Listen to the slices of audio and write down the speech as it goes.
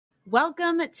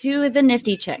Welcome to the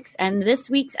Nifty Chicks and this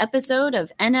week's episode of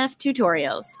NF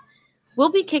Tutorials.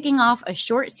 We'll be kicking off a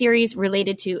short series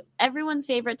related to everyone's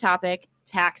favorite topic,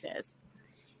 taxes.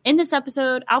 In this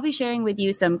episode, I'll be sharing with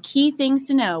you some key things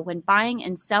to know when buying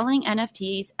and selling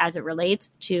NFTs as it relates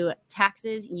to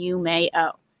taxes you may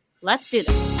owe. Let's do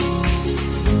this.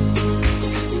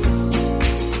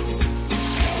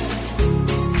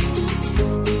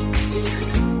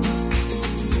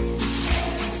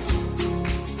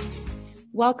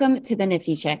 Welcome to the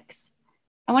Nifty Chicks.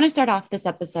 I want to start off this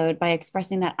episode by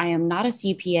expressing that I am not a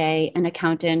CPA, an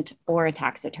accountant, or a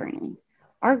tax attorney.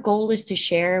 Our goal is to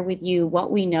share with you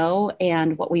what we know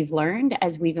and what we've learned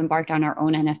as we've embarked on our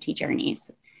own NFT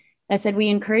journeys. That said, we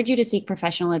encourage you to seek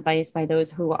professional advice by those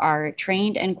who are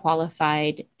trained and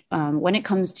qualified when it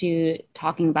comes to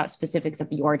talking about specifics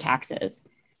of your taxes.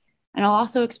 And I'll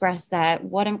also express that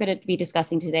what I'm going to be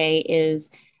discussing today is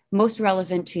most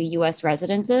relevant to U.S.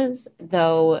 residences,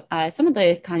 though some of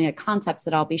the kind of concepts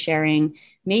that I'll be sharing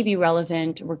may be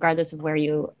relevant regardless of where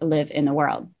you live in the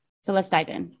world. So let's dive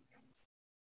in.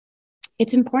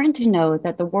 It's important to know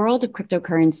that the world of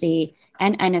cryptocurrency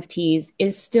and NFTs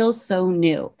is still so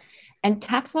new, and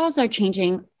tax laws are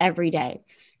changing every day.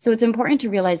 So it's important to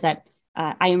realize that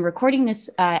I am recording this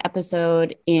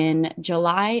episode in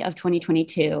July of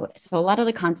 2022. So a lot of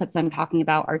the concepts I'm talking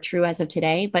about are true as of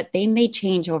today, but they may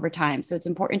change over time. So it's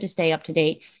important to stay up to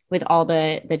date with all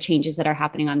the changes that are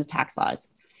happening on the tax laws.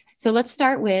 So let's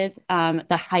start with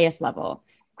the highest level.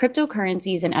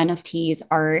 Cryptocurrencies and NFTs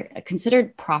are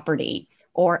considered property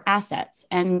or assets,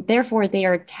 and therefore they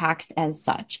are taxed as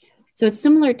such. So it's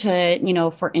similar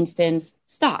to, for instance,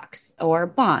 stocks or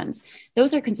bonds.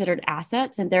 Those are considered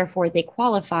assets, and therefore they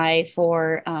qualify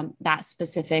for that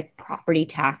specific property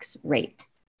tax rate.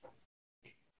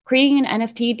 Creating an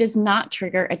NFT does not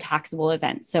trigger a taxable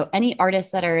event. So any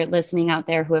artists that are listening out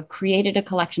there who have created a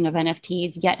collection of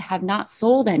NFTs yet have not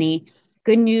sold any,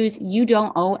 good news, you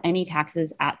don't owe any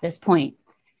taxes at this point.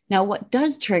 Now, what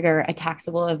does trigger a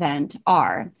taxable event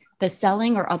are the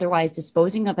selling or otherwise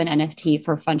disposing of an NFT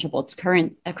for fungible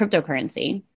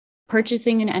cryptocurrency,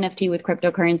 purchasing an NFT with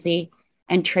cryptocurrency,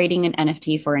 and trading an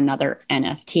NFT for another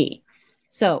NFT.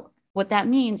 So what that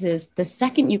means is the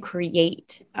second you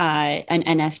create an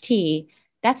NFT,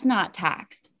 that's not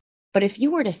taxed. But if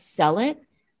you were to sell it,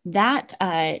 that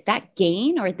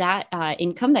gain or that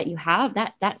income that you have,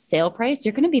 that sale price,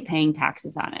 you're going to be paying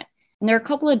taxes on it. And there are a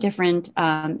couple of different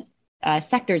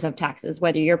sectors of taxes,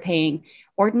 whether you're paying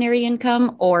ordinary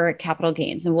income or capital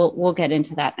gains. And we'll get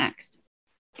into that next.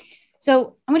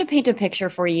 So I'm going to paint a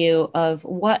picture for you of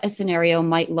what a scenario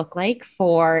might look like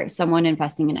for someone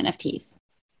investing in NFTs.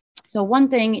 So one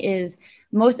thing is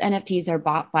most NFTs are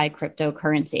bought by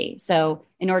cryptocurrency. So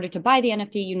in order to buy the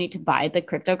NFT, you need to buy the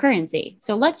cryptocurrency.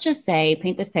 So let's just say,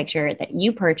 paint this picture that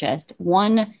you purchased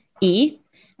one ETH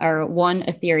or one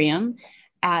Ethereum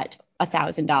at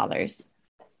 $1,000.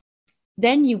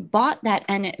 Then you bought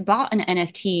an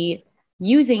NFT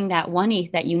using that one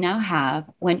ETH that you now have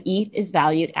when ETH is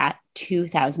valued at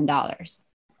 $2,000.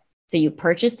 So you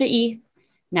purchased the ETH.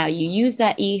 Now you use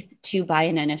that ETH to buy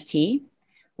an NFT.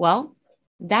 Well,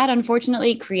 that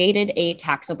unfortunately created a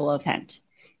taxable event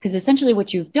because essentially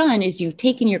what you've done is you've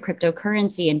taken your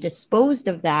cryptocurrency and disposed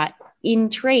of that in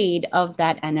trade of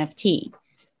that NFT.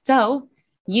 So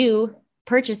you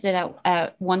purchased it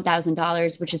at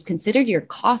 $1,000, which is considered your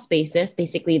cost basis,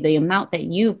 basically the amount that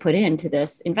you put into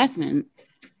this investment.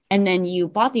 And then you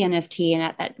bought the NFT,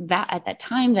 and at that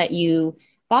time that you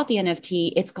bought the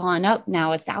NFT, it's gone up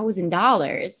now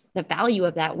 $1,000. The value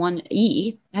of that one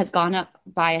ETH has gone up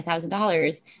by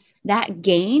 $1,000. That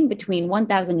gain between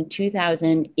 1,000 and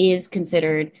 2,000 is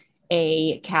considered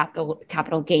a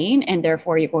capital gain, and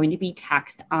therefore you're going to be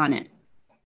taxed on it.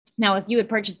 Now, if you had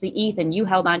purchased the ETH and you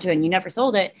held onto it and you never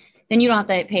sold it, then you don't have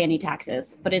to pay any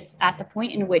taxes. But it's at the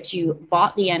point in which you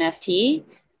bought the NFT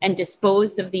and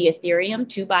disposed of the Ethereum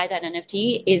to buy that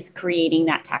NFT is creating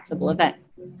that taxable event.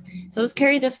 So let's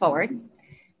carry this forward.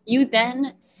 You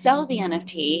then sell the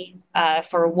NFT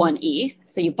for one ETH.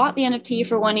 So you bought the NFT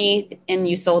for one ETH and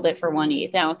you sold it for one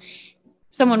ETH. Now,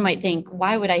 someone might think,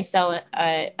 why would I sell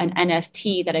an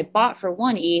NFT that I bought for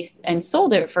one ETH and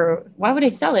sold it for, why would I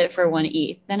sell it for one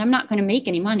ETH? Then I'm not going to make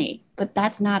any money. But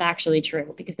that's not actually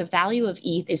true because the value of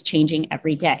ETH is changing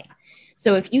every day.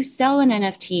 So if you sell an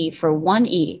NFT for one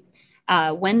ETH,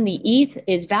 when the ETH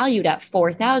is valued at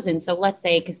 4,000, so let's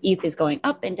say, because ETH is going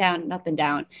up and down and up and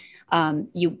down,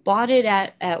 you bought it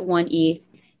at one ETH,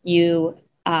 you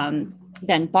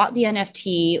then bought the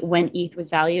NFT when ETH was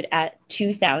valued at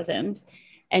 2,000.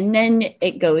 And then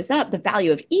it goes up, the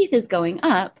value of ETH is going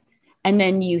up. and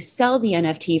then you sell the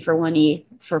NFT for 1 ETH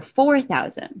for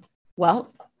 4,000.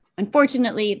 Well,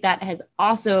 unfortunately, that has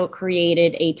also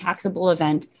created a taxable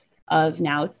event of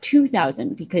now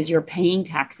 2,000 because you're paying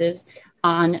taxes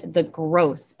on the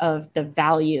growth of the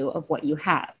value of what you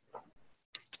have.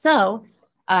 So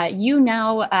you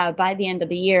now, by the end of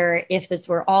the year, if this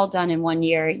were all done in 1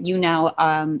 year, you now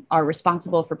are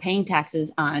responsible for paying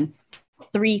taxes on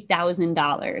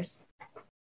 $3,000.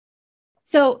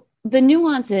 So the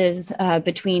nuances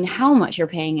between how much you're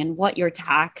paying and what your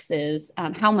tax is,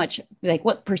 how much, like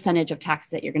what percentage of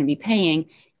taxes that you're going to be paying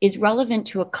is relevant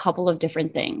to a couple of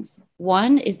different things.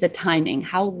 One is the timing,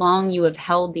 how long you have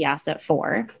held the asset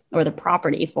for or the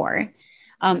property for.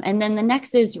 And then the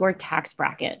next is your tax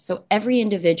bracket. So every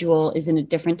individual is in a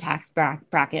different tax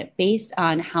bracket based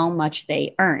on how much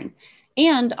they earn.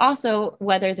 And also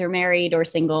whether they're married or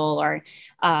single or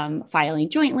filing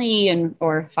jointly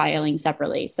or filing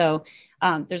separately. So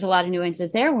there's a lot of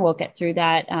nuances there. We'll get through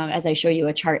that as I show you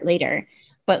a chart later.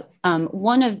 But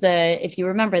one of the, if you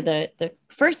remember, the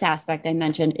first aspect I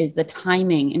mentioned is the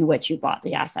timing in which you bought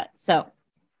the asset. So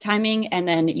timing and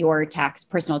then your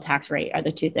personal tax rate are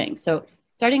the two things. So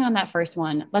starting on that first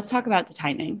one, let's talk about the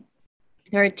timing.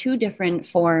 There are two different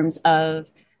forms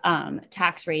of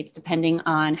tax rates depending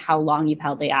on how long you've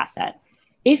held the asset.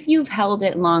 If you've held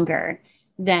it longer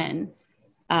than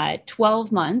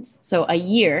 12 months, so a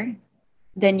year,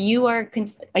 then you are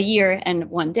a year and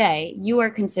 1 day, you are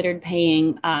considered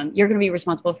paying, you're going to be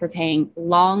responsible for paying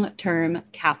long-term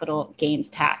capital gains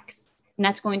tax. And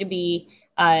that's going to be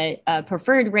a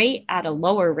preferred rate at a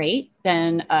lower rate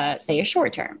than, say, a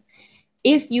short term.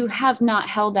 If you have not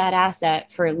held that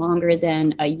asset for longer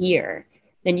than a year,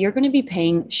 then you're going to be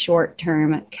paying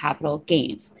short-term capital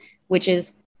gains, which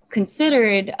is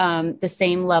considered the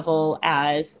same level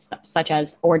as such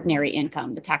as ordinary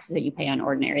income, the taxes that you pay on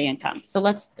ordinary income. So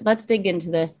let's dig into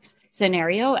this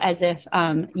scenario as if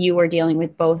you were dealing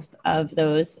with both of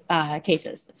those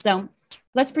cases. So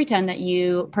let's pretend that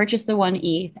you purchased the 1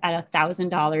 ETH at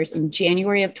 $1,000 in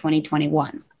January of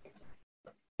 2021.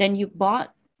 Then you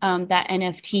bought that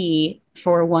NFT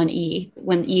for 1 ETH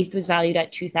when ETH was valued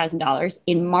at $2,000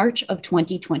 in March of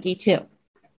 2022.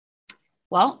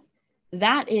 Well,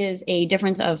 that is a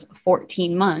difference of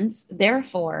 14 months.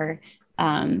 Therefore,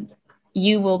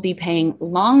 you will be paying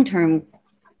long-term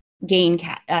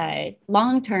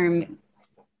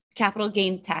capital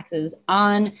gains taxes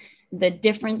on the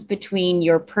difference between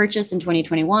your purchase in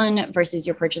 2021 versus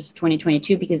your purchase of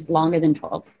 2022 because longer than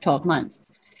 12 months.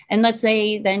 And let's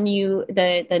say then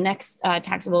the next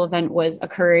taxable event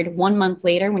occurred 1 month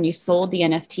later when you sold the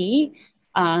NFT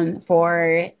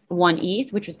for 1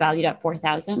 ETH, which was valued at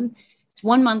 4,000. It's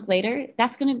 1 month later,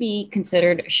 that's going to be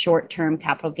considered short-term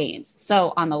capital gains.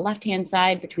 So on the left-hand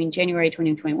side, between January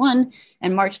 2021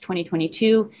 and March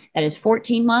 2022, that is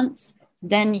 14 months.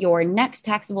 Then your next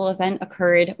taxable event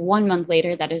occurred 1 month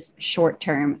later, that is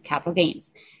short-term capital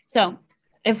gains. So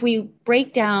if we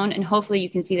break down, and hopefully you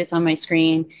can see this on my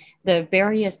screen, the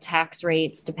various tax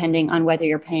rates, depending on whether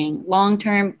you're paying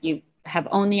long-term, you have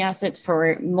owned the assets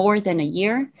for more than a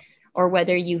year, or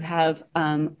whether you have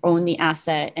owned the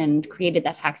asset and created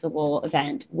that taxable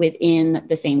event within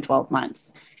the same 12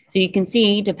 months. So you can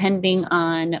see, depending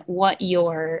on what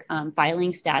your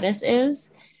filing status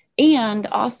is, and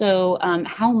also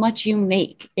how much you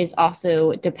make is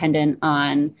also dependent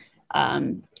on,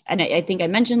 and I think I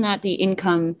mentioned that the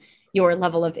income, your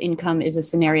level of income is a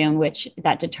scenario in which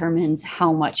that determines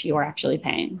how much you're actually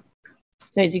paying.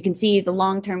 So as you can see, the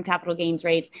long-term capital gains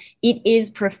rates, it is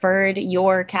preferred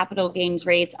your capital gains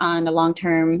rates on a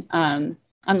long-term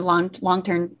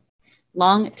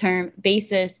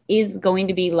basis is going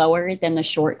to be lower than the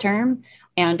short-term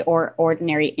and or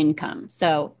ordinary income.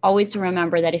 So always to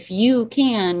remember that if you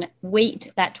can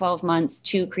wait that 12 months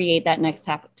to create that next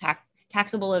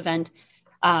taxable event,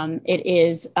 it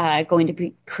is going to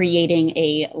be creating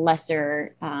a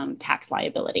lesser tax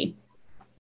liability.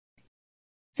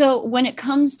 So when it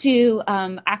comes to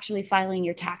actually filing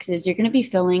your taxes, you're going to be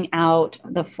filling out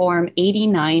the form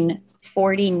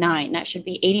 8949. That should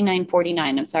be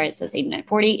 8949. I'm sorry, it says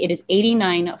 8940. It is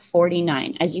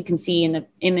 8949, as you can see in the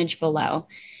image below.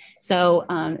 So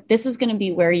this is going to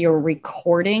be where you're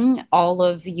recording all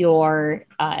of your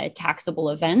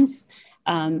taxable events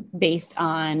based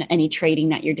on any trading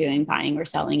that you're doing, buying or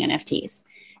selling NFTs.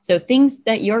 So things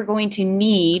that you're going to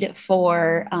need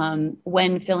for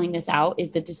when filling this out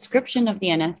is the description of the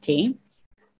NFT,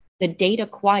 the date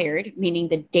acquired, meaning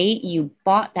the date you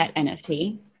bought that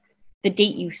NFT, the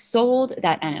date you sold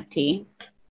that NFT,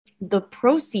 the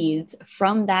proceeds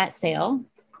from that sale,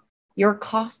 your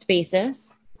cost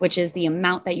basis, which is the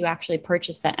amount that you actually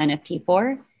purchased that NFT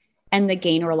for, and the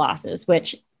gain or losses,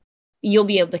 which you'll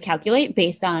be able to calculate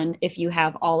based on if you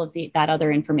have all of that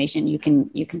other information, you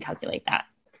can calculate that.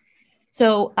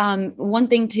 So one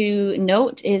thing to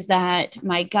note is that,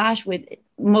 my gosh, with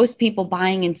most people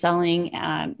buying and selling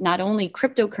not only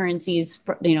cryptocurrencies,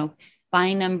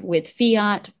 buying them with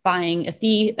fiat, buying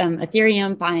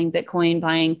Ethereum, buying Bitcoin,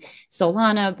 buying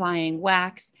Solana, buying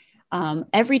Wax,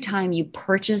 every time you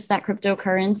purchase that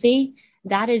cryptocurrency,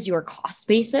 that is your cost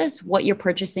basis, what you're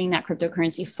purchasing that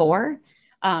cryptocurrency for.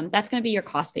 That's going to be your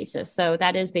cost basis. So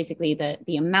that is basically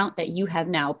the amount that you have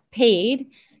now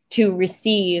paid to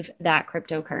receive that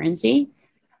cryptocurrency.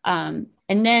 And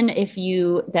then if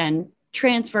you then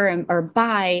transfer or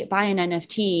buy an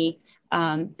NFT,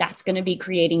 that's going to be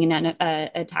creating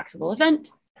a taxable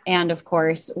event. And of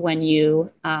course, when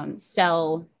you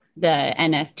sell the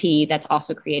NFT, that's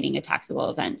also creating a taxable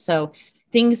event. So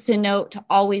things to note, to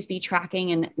always be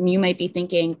tracking. And you might be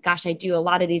thinking, gosh, I do a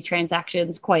lot of these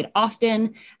transactions quite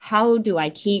often. How do I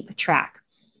keep track?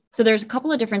 So there's a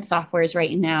couple of different softwares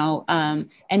right now,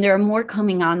 and there are more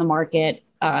coming on the market,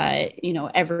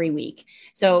 every week.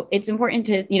 So it's important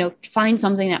to, find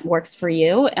something that works for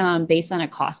you based on a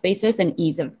cost basis and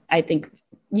ease of, I think,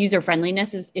 user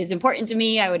friendliness is important to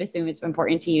me. I would assume it's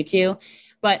important to you too.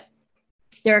 But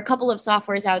there are a couple of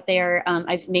softwares out there.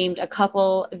 I've named a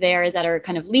couple there that are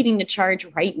kind of leading the charge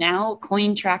right now: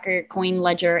 Coin Tracker, Coin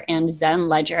Ledger, and Zen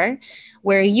Ledger,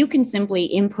 where you can simply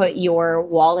input your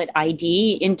wallet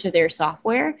ID into their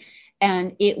software,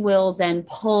 and it will then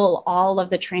pull all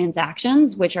of the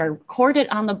transactions, which are recorded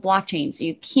on the blockchain. So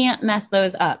you can't mess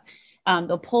those up.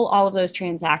 They'll pull all of those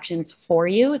transactions for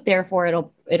you.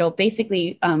 Therefore, it'll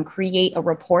basically create a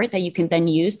report that you can then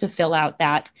use to fill out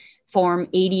that Form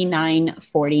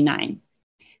 8949.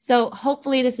 So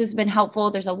hopefully this has been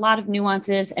helpful. There's a lot of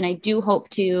nuances, and I do hope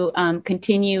to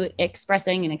continue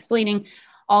expressing and explaining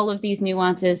all of these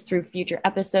nuances through future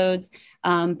episodes.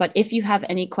 But if you have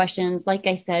any questions, like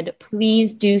I said,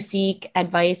 please do seek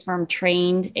advice from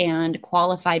trained and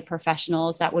qualified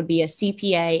professionals. That would be a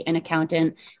CPA, an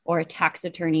accountant, or a tax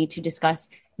attorney to discuss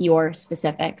your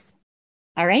specifics.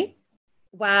 All right.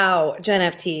 Wow,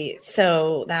 Jen FT.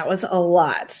 So that was a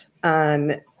lot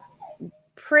on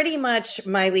pretty much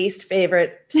my least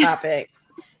favorite topic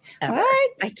ever.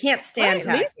 What? I can't stand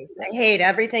taxes. I hate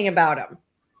everything about them.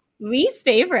 Least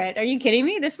favorite? Are you kidding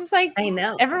me? This is like, I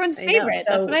know, everyone's favorite.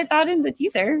 That's what I thought in the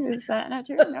teaser. Is that not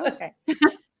true? No, okay.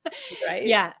 Right.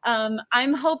 Yeah.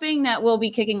 I'm hoping that we'll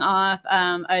be kicking off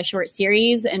a short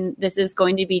series, and this is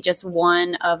going to be just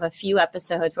one of a few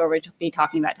episodes where we'll be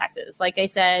talking about taxes. Like I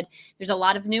said, there's a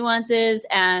lot of nuances,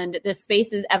 and the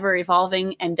space is ever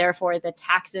evolving, and therefore the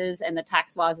taxes and the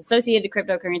tax laws associated to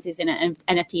cryptocurrencies and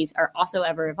NFTs are also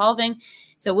ever evolving.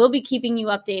 So we'll be keeping you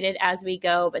updated as we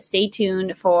go, but stay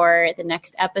tuned for the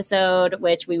next episode,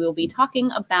 which we will be talking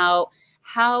about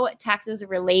how taxes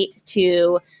relate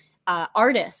to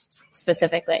artists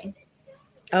specifically.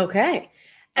 Okay.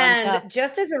 And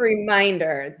just as a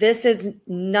reminder, this is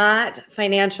not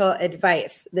financial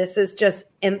advice. This is just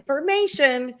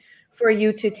information for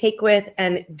you to take with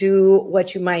and do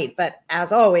what you might. But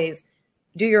as always,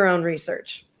 do your own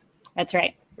research. That's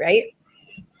right. Right?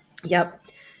 Yep.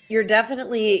 You're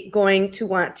definitely going to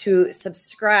want to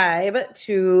subscribe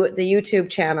to the YouTube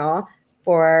channel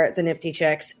for the Nifty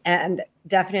Chicks, and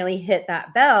definitely hit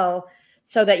that bell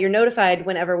so that you're notified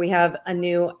whenever we have a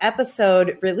new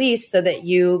episode released, so that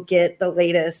you get the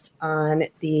latest on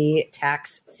the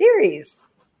tax series.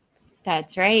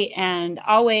 That's right. And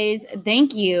always,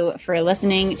 thank you for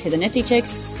listening to the Nifty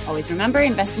Chicks. Always remember,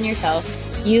 invest in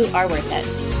yourself. You are worth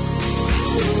it.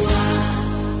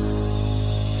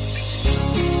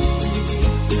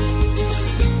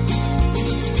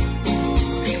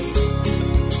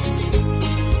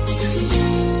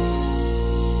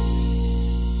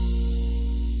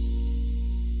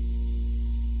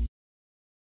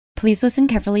 Please listen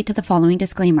carefully to the following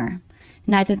disclaimer.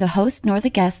 Neither the host nor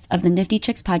the guests of the Nifty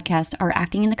Chicks podcast are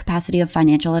acting in the capacity of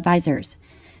financial advisors.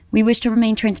 We wish to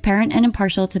remain transparent and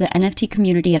impartial to the NFT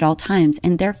community at all times,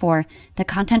 and therefore, the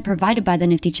content provided by the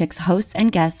Nifty Chicks hosts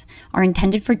and guests are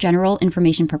intended for general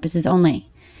information purposes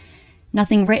only.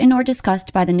 Nothing written or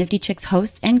discussed by the Nifty Chicks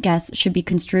hosts and guests should be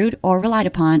construed or relied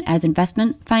upon as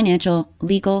investment, financial,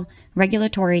 legal,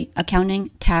 regulatory, accounting,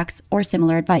 tax, or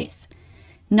similar advice.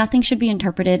 Nothing should be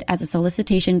interpreted as a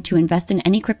solicitation to invest in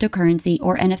any cryptocurrency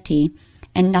or NFT,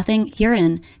 and nothing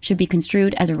herein should be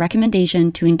construed as a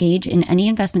recommendation to engage in any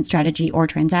investment strategy or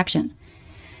transaction.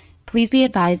 Please be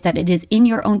advised that it is in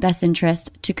your own best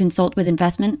interest to consult with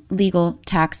investment, legal,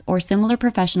 tax, or similar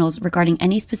professionals regarding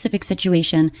any specific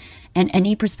situation and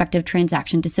any prospective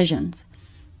transaction decisions.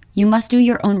 You must do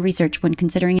your own research when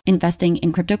considering investing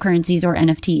in cryptocurrencies or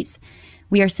NFTs.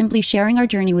 We are simply sharing our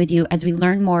journey with you as we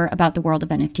learn more about the world of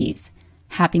NFTs.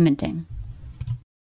 Happy minting.